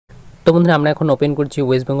বন্ধুরা আমরা এখন ওপেন করছি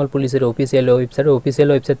ওয়েস্ট বেঙ্গল পুলিশের অফিসিয়াল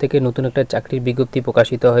ওয়েবসাইট থেকে নতুন একটা চাকরির বিজ্ঞপ্তি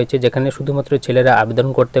প্রকাশিত হয়েছে, যেখানে শুধুমাত্র ছেলেরা আবেদন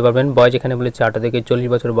করতে পারবেন। বয়স এখানে বলেছে 18 থেকে 40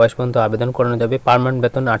 বছর বয়স পর্যন্ত আবেদন করানো যাবে। পার্মানেন্ট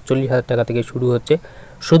বেতন 48,000 টাকা থেকে শুরু হচ্ছে।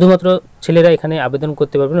 শুধুমাত্র ছেলেরা এখানে আবেদন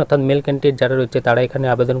করতে পারবেন, অর্থাৎ মেল ক্যান্ডিডেট যারা রয়েছে তারা এখানে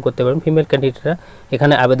আবেদন করতে পারবেন, ফিমেল ক্যান্ডিডেটরা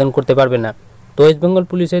এখানে আবেদন করতে পারবে না। তো ওয়েস্ট বেঙ্গল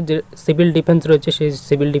পুলিশের যে সিভিল ডিফেন্স রয়েছে সেই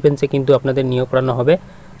সিভিল ডিফেন্সে কিন্তু আপনাদের নিয়োগ করানো হবে।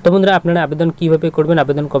 তো বন্ধুরা আপনারা আবেদন কীভাবে করবেন,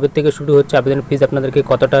 আবেদন কবে থেকে শুরু হচ্ছে, আবেদন ফিজ আপনাদেরকে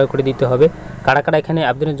কত টাকা করে দিতে হবে, কারা কারা এখানে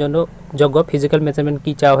আবেদনের জন্য যোগ্য, ফিজিক্যাল মেজারমেন্ট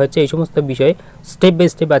কী চাওয়া হয়েছে, এই সমস্ত বিষয়ে স্টেপ বাই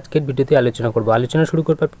স্টেপ আজকের ভিডিওতে আলোচনা করব। আলোচনা শুরু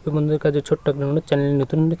করবার বন্ধুদের কাছে ছোট্ট একটা অনুরোধ, চ্যানেল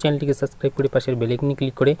নতুন হলে চ্যানেলটিকে সাবস্ক্রাইব করে পাশের বেল আইকনে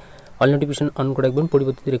ক্লিক করে অল নোটিফিকেশন অন করে রাখবেন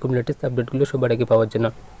পরবর্তীতে এরকম লেটেস্ট আপডেটগুলো সবার আগে পাওয়ার জন্য।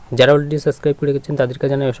 যারা অলরেডি সাবস্ক্রাইব করে গেছেন তাদেরকে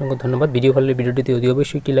জানাই অসংখ্য ধন্যবাদ। ভিডিও ভালো ভিডিওটিতে অতি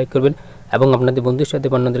অবশ্যই একটি লাইক করবেন এবং আপনাদের বন্ধুর সাথে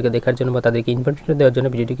অন্যদেরকে দেখার জন্য বা তাদেরকে ইনফরমেশন দেওয়ার জন্য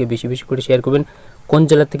ভিডিওটিকে বেশি বেশি করে শেয়ার করবেন। কোন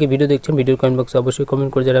জেলা থেকে ভিডিও দেখছেন ভিডিওর কমেন্ট বক্সে অবশ্যই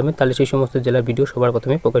কমেন্ট করে জানাবেন, তাহলে সেই সমস্ত জেলার ভিডিও সবার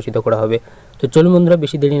প্রথমে প্রকাশিত করা হবে। তো চলুন বন্ধুরা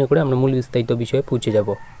বেশি দেরি না করে আমরা মূল বিস্তারিত বিষয়ে পৌঁছে যাব।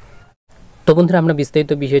 তো বন্ধুরা আমরা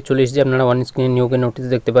বিস্তারিত বিষয়ে চলে এসেছি। আপনারা অন স্ক্রিনে নিয়োগের নোটিশ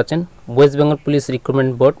দেখতে পাচ্ছেন। West Bengal police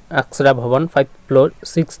recruitment board, আকসরা ভবন, 5 floor,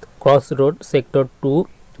 6th cross road, sector 2,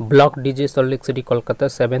 block DJ, Salt Lake city, Kolkata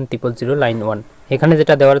 70009 line 1। এখানে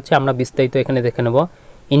যেটা দেওয়া হচ্ছে আমরা বিস্তারিত এখানে দেখে নেব।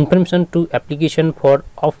 Information to application for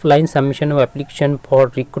offline submission of application for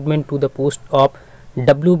recruitment to the post of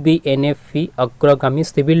WBNFP অগ্রগামী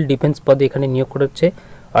সিভিল ডিফেন্স পদে এখানে নিয়োগ করেছে।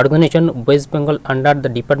 Organisation West Bengal under the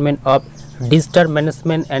department of disaster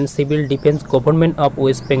management and civil defence government of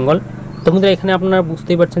West Bengal. তো বন্ধুরা এখানে আপনারা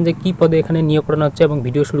বুঝতেই পারছেন যে কী পদে এখানে নিয়োগ করানো হচ্ছে এবং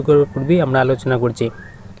ভিডিও শুরু করার পূর্বেই আমরা আলোচনা করছি।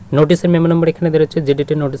 নোটিসের মেমো নম্বর এখানে দেওয়া হচ্ছে, যে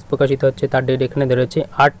ডেটে নোটিস প্রকাশিত হচ্ছে তার ডেট এখানে দেওয়া হচ্ছে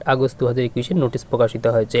 8 আগস্ট 2021 নোটিস প্রকাশিত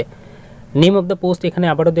হয়েছে। নেম অফ দ্য পোস্ট এখানে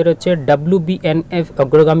আবারও দেওয়া হচ্ছে WBNF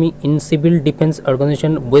অগ্রগামী in civil defence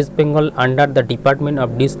organisation West Bengal under the department of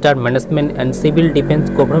disaster management and civil defence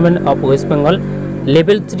government of West Bengal.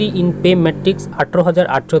 Level 3 in pay matrix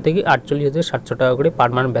 18,800 থেকে 48,700 টাকা করে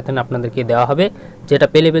পার্মানেন্ট বেতন আপনাদেরকে দেওয়া হবে, যেটা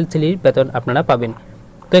পে লেভেল 3 বেতন আপনারা পাবেন।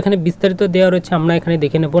 তো এখানে বিস্তারিত দেওয়া রয়েছে, আমরা এখানে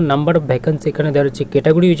দেখে নেব। নাম্বার অফ ভ্যাকান্সি এখানে দেওয়া রয়েছে,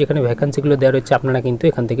 ক্যাটাগরি যেখানে ভ্যাকান্সিগুলো দেওয়া রয়েছে আপনারা কিন্তু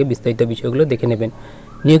এখান থেকে বিস্তারিত বিষয়গুলো দেখে নেবেন।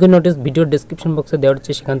 নিয়োগের নোটিস ভিডিওর ডেসক্রিপশন বক্সে দেওয়া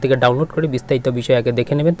রয়েছে, সেখান থেকে ডাউনলোড করে বিস্তারিত বিষয় আগে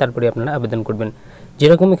দেখে নেবেন, তারপরে আপনারা আবেদন করবেন।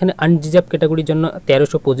 যেরকম এখানে আনরিজার্ভ ক্যাটাগরির জন্য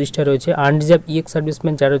 1325টা রয়েছে, আনরিজার্ভ EX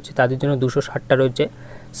সার্ভিসম্যান যারা রয়েছে তাদের জন্য 260টা রয়েছে,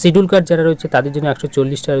 শিডিউল কাস্ট যারা রয়েছে তাদের জন্য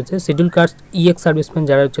 140টা রয়েছে, শিডিউল কাস্ট EX সার্ভিসম্যান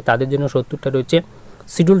যারা রয়েছে তাদের জন্য 70টা রয়েছে,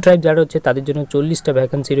 শিডিউল ট্রাইব যারা রয়েছে তাদের জন্য 40টা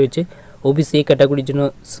ভ্যাকান্সি রয়েছে, OBC A ক্যাটাগরির জন্য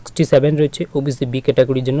 67 রয়েছে, OBC B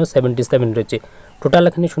ক্যাটাগরির জন্য 77 রয়েছে। টোটাল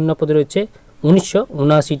এখানে শূন্য পদে রয়েছে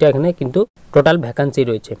 1979টা এখানে কিন্তু টোটাল ভ্যাকান্সি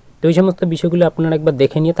রয়েছে। তো এই সমস্ত বিষয়গুলো আপনারা একবার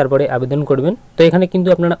দেখে নিয়ে তারপরে আবেদন করবেন। তো এখানে কিন্তু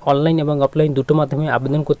আপনারা অনলাইন এবং অফলাইন দুটো মাধ্যমে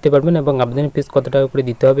আবেদন করতে পারবেন এবং আবেদনের ফিস কত টাকা করে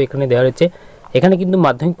দিতে হবে এখানে দেওয়া রয়েছে। এখানে কিন্তু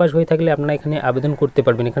মাধ্যমিক পাস হয়ে থাকলে আপনারা এখানে আবেদন করতে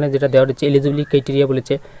পারবেন। এখানে যেটা দেওয়া রয়েছে এলিজিবিলিটি ক্রাইটেরিয়া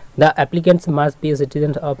বলেছে, the applicants must B a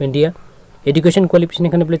citizen of India. Education qualification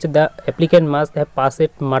এখানে বলেছে, the applicant must have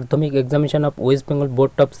passed মাধ্যমিক examination of West Bengal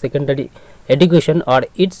board of secondary education or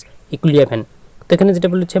its equivalent. তো এখানে যেটা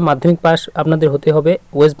বলেছে মাধ্যমিক পাস আপনাদের হতে হবে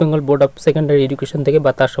West Bengal board of secondary education থেকে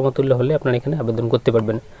বা তার সমতুল্য হলে আপনারা এখানে আবেদন করতে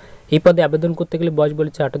পারবেন। এই পদে আবেদন করতে গেলে বয়স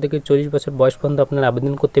বলেছে 18 থেকে 40 বছর বয়স পর্যন্ত আপনারা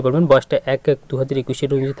আবেদন করতে পারবেন। বয়সটা 1/1/2021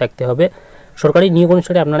 অনুযায়ী থাকতে হবে। সরকারি নিয়োগ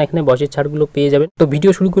অনুসারে আপনারা এখানে বয়সের ছাড়গুলো পেয়ে যাবেন। তো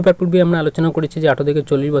ভিডিও শুরু করার পূর্বে আমরা আলোচনা করেছি যে 18 থেকে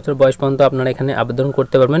 40 বছর বয়স পর্যন্ত আপনারা এখানে আবেদন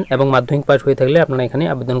করতে পারবেন এবং মাধ্যমিক পাস হয়ে থাকলে আপনারা এখানে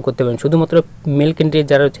আবেদন করতে পারবেন। শুধুমাত্র মেল ক্যান্ডিডেট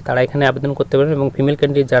যারা রয়েছে তারা এখানে আবেদন করতে পারবেন এবং ফিমেল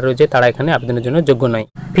ক্যান্ডিডেট যারা রয়েছে তারা এখানে আবেদনের জন্য যোগ্য নয়।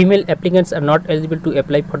 Female applicants are not eligible to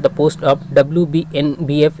apply for the post of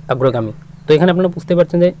WBNBF অগ্রগামী। তো এখানে আপনারা বুঝতে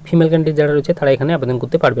পারছেন যে ফিমেল ক্যান্ডিডেট যারা রয়েছে তারা এখানে আবেদন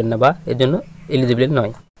করতে পারবেন না বা এর জন্য এলিজিবল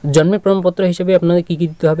নয়। জন্মের প্রমাণপত্র হিসেবে আপনাদের কী কী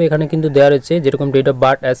দিতে হবে এখানে কিন্তু দেওয়া রয়েছে, যেরকম date of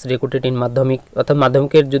birth as recorded in মাধ্যমিক, অর্থাৎ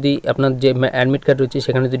মাধ্যমিকের যদি আপনার যে অ্যাডমিট কার্ড রয়েছে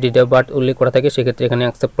সেখানে যদি ডেট অফ বার্থ উল্লেখ করা থাকে সেক্ষেত্রে এখানে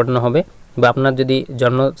অ্যাকসেপ্ট করানো হবে, বা আপনার যদি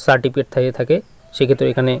জন্ম সার্টিফিকেট থাকে সেক্ষেত্রে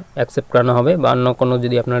এখানে অ্যাকসেপ্ট করানো হবে, বা অন্য কোনো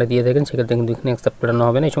যদি আপনারা দিয়ে থাকেন সেক্ষেত্রে কিন্তু এখানে অ্যাকসেপ্ট করানো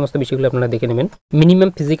হবে না। এই সমস্ত বিষয়গুলো আপনারা দেখে নেবেন। মিনিমাম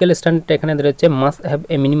ফিজিক্যাল স্ট্যান্ডার্ড এখানে দেওয়া রয়েছে, must have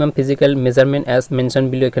a minimum physical measurement as mention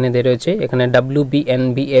below এখানে দেওয়া রয়েছে। এখানে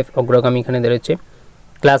WBNBF অগ্রগামী এখানে দেওয়া রয়েছে।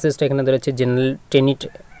 ক্লাসেসটা এখানে দেওয়া রয়েছে জেনারেল টেনিট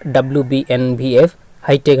WBNBF।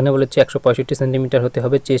 হাইটটা এখানে বলেছে 165 সেন্টিমিটার হতে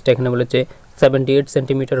হবে। চেস্টটা এখানে বলেছে 78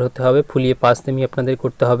 সেন্টিমিটার হতে হবে। ফুলিয়ে 5 সেমি আপনাদের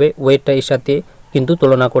করতে হবে। ওয়েটটা এর সাথে কিন্তু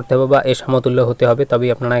তুলনা করতে হবে বা এর সমতুল্য হতে হবে, তবেই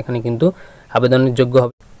আপনারা এখানে কিন্তু আবেদনের যোগ্য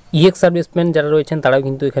হবে। EX সার্ভিসম্যান যারা রয়েছেন তারাও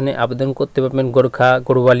কিন্তু এখানে আবেদন করতে পারবেন। গোর্খা,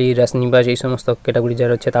 গড়ওয়ালি, রাজনিবাস এই সমস্ত ক্যাটাগরি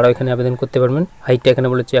যারা রয়েছে তারাও এখানে আবেদন করতে পারবেন। হাইটটা এখানে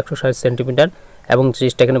বলেছে 160 সেন্টিমিটার এবং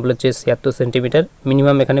চেস্টটা এখানে বলেছে 76 সেন্টিমিটার।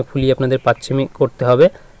 মিনিমাম এখানে ফুলিয়ে আপনাদের 5 সেমি করতে হবে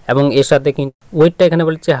এবং এর সাথে কিন্তু ওয়েটটা এখানে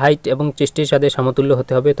বলেছে হাইট এবং চেস্টের সাথে সমতুল্য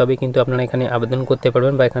হতে হবে, তবে কিন্তু আপনারা এখানে আবেদন করতে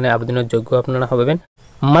পারবেন বা এখানে আবেদনের যোগ্য আপনারা হবেন।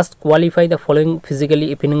 Must qualify the following physically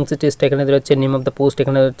এফিনিয়েন্সি test, এখানে রয়েছে নেম অফ দ্য পোস্ট,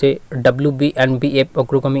 এখানে রয়েছে WBNBF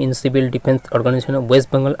অগ্রগামী in civil defence organisation of West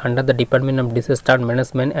Bengal under the department of disaster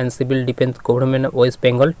management and civil defence government of West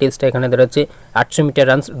Bengal. টেস্টটা এখানে রয়েছে 800 মিটার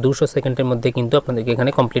রানস 200 সেকেন্ডের মধ্যে কিন্তু আপনাদেরকে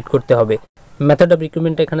এখানে কমপ্লিট করতে হবে। মেথড অফ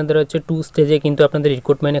রিক্রুটমেন্ট এখানে রয়েছে 2 স্টেজে কিন্তু আপনাদের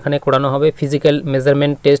রিক্রুটমেন্ট এখানে করানো হবে। Physical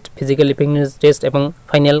measurement test, physical এফিনিয়েন্স test এবং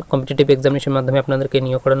ফাইনাল কম্পিটিটিভ এক্সামিনেশনের মাধ্যমে আপনাদেরকে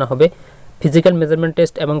নিয়োগ করানো হবে। ফিজিক্যাল মেজারমেন্ট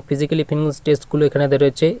টেস্ট এবং ফিজিক্যাল এফিনিয়েন্স টেস্টগুলো এখানে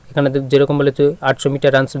রয়েছে, এখানে যেরকম বলেছে 800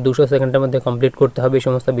 মিটার রানস 200 সেকেন্ডের মধ্যে কমপ্লিট করতে হবে। এই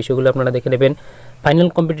সমস্ত বিষয়গুলো আপনারা দেখে নেবেন। ফাইনাল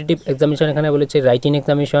কম্পিটিটিভ এক্সামিনেশন এখানে বলেছে রাইটিং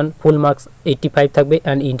এক্সামিনেশন ফুল মার্কস 85 থাকবে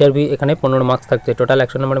অ্যান্ড ইন্টারভিউ এখানে 15 মার্কস থাকছে। টোটাল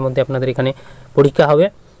 100 নম্বরের মধ্যে আপনাদের এখানে পরীক্ষা হবে।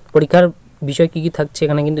 পরীক্ষার বিষয় কী কী থাকছে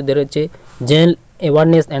এখানে কিন্তু রয়েছে general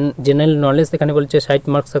awareness and general knowledge, এখানে বলছে 60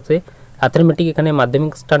 মার্কস থাকছে। অ্যাথমেটিক এখানে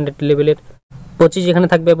মাধ্যমিক স্ট্যান্ডার্ড লেভেলের 25 এখানে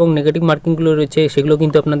থাকবে এবং নেগেটিভ মার্কিংগুলো রয়েছে সেগুলো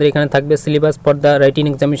কিন্তু আপনাদের এখানে থাকবে। সিলেবাস ফর দ্য রাইটিং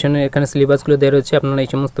এক্সামিনেশনের এখানে সিলেবাসগুলো দেওয়া রয়েছে, আপনারা এই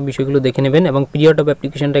সমস্ত বিষয়গুলো দেখে নেবেন। এবং পিরিয়ড অফ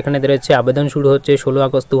অ্যাপ্লিকেশনটা এখানে দেওয়া রয়েছে। আবেদন শুরু হচ্ছে 16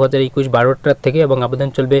 আগস্ট 2021 12টার থেকে এবং আবেদন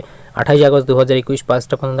চলবে 28 আগস্ট 2021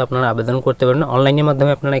 5টা পর্যন্ত আপনারা আবেদন করতে পারবেন। অনলাইনের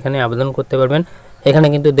মাধ্যমে আপনারা এখানে আবেদন করতে পারবেন। এখানে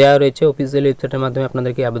কিন্তু দেওয়া রয়েছে অফিসিয়াল ওয়েবসাইটের মাধ্যমে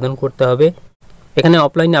আপনাদেরকে আবেদন করতে হবে। এখানে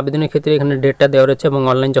অফলাইন আবেদনের ক্ষেত্রে এখানে ডেটটা দেওয়া রয়েছে এবং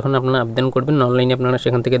অনলাইন যখন আপনারা আবেদন করবেন অনলাইনে আপনারা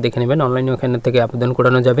সেখান থেকে দেখে নেবেন, অনলাইনে ওখান থেকে আবেদন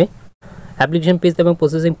করানো যাবে। অ্যাপ্লিকেশন ফিজ এবং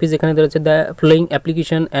প্রসেসিং ফিজ এখানে রয়েছে। The following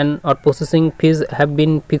application and or processing fees have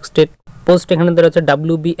been fixed. Post এখানে রয়েছে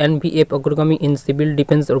WBNBF অগ্রগামী in civil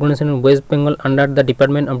defence organisation West Bengal under the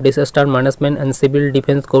department of disaster management and civil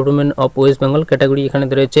defence government of West Bengal. Category এখানে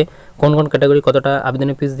রয়েছে কোন কোন category কতটা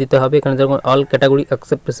আবেদনের ফিজ দিতে হবে। এখানে যেমন all category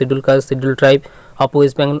except schedule caste schedule tribe of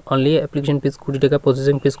West Bengal only application fees 20 টাকা,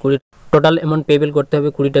 প্রসেসিং ফিজ 20, টোটাল অ্যামাউন্ট পেবেল করতে হবে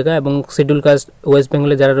 20 টাকা। এবং শিডিউল কাস্ট ওয়েস্ট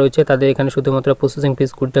বেঙ্গলে যারা রয়েছে তাদের এখানে শুধুমাত্র প্রসেসিং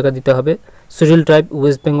ফিজ 20 টাকা দিতে হবে। শিডিউল ট্রাইব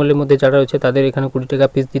ওয়েস্ট বেঙ্গলের মধ্যে যারা রয়েছে তাদের এখানে 20 টাকা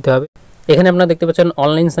ফিজ দিতে হবে। এখানে আপনারা দেখতে পাচ্ছেন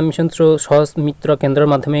অনলাইন সাবমিশন থ্রু সহজ মিত্র কেন্দ্রের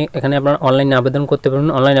মাধ্যমে এখানে আপনারা অনলাইনে আবেদন করতে পারবেন।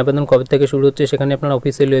 অনলাইন আবেদন কবে থেকে শুরু হচ্ছে সেখানে আপনারা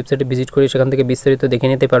অফিসিয়াল ওয়েবসাইটে ভিজিট করে সেখান থেকে বিস্তারিত দেখে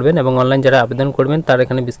নিতে পারবেন। এবং অনলাইন যারা আবেদন করবেন তার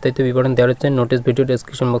এখানে বিস্তারিত বিবরণ দেওয়া হচ্ছে, নোটিশ ভিডিও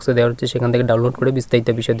ডেসক্রিপশন বক্সে দেওয়া হচ্ছে, সেখান থেকে ডাউনলোড করে বিস্তারিত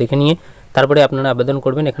বিষয় দেখে নিয়ে তারপরে আপনারা আবেদন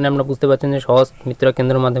করবেন। এখানে আপনারা বুঝতে পারছেন যে সহজ মিত্র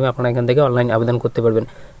কেন্দ্রের মাধ্যমে আপনারা এখান থেকে অনলাইন আবেদন করতে পারবেন।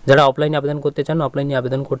 যারা অফলাইনে আবেদন করতে চান অফলাইনে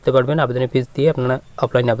আবেদন করতে পারবেন, আবেদনের ফিস দিয়ে আপনারা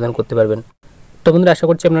অফলাইনে আবেদন করতে পারবেন। তো বন্ধুরা আশা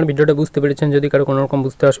করছি আপনারা ভিডিওটা বুঝতে পেরেছেন। যদি কারো কোনো রকম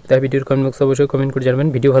বুঝতে অসুবিধা হয় ভিডিওর কমেন্ট বক্সে অবশ্যই কমেন্ট করে জানাবেন।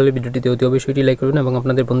 ভিডিও ভালো ভিডিওটিতে অতি অবশ্যই লাইক করবেন এবং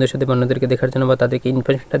আপনাদের বন্ধুদের সাথে অন্যদেরকে দেখার জন্য বা তাদেরকে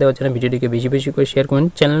ইনফরমেশনটা দেওয়ার জন্য ভিডিওটিকে বেশি বেশি করে শেয়ার করবেন।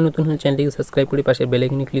 চ্যানেল নতুন হলে চ্যানেলটিকে সাবস্ক্রাইব করে পাশের বেল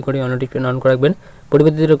আইকনে ক্লিক করে নোটিফিকেশন অন করে রাখবেন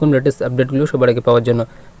পরবর্তী এরকম লেটেস্ট আপডেটগুলো সবার আগে পাওয়ার জন্য।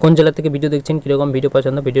 কোন জেলা থেকে ভিডিও দেখছেন, কীরকম ভিডিও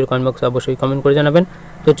পছন্দ ভিডিওর কমেন্ট বক্সে অবশ্যই কমেন্ট করে জানাবেন।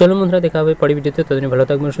 তো চলুন বন্ধুরা দেখা হবে পরের ভিডিওতে, ততদিন ভালো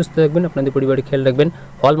থাকবেন, সুস্থ থাকবেন, আপনাদের পরিবারের খেয়াল রাখবেন।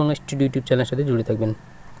 অল বাংলা স্টুডিও ইউটিউব চ্যানেলের সাথে জুড়ে থাকবেন।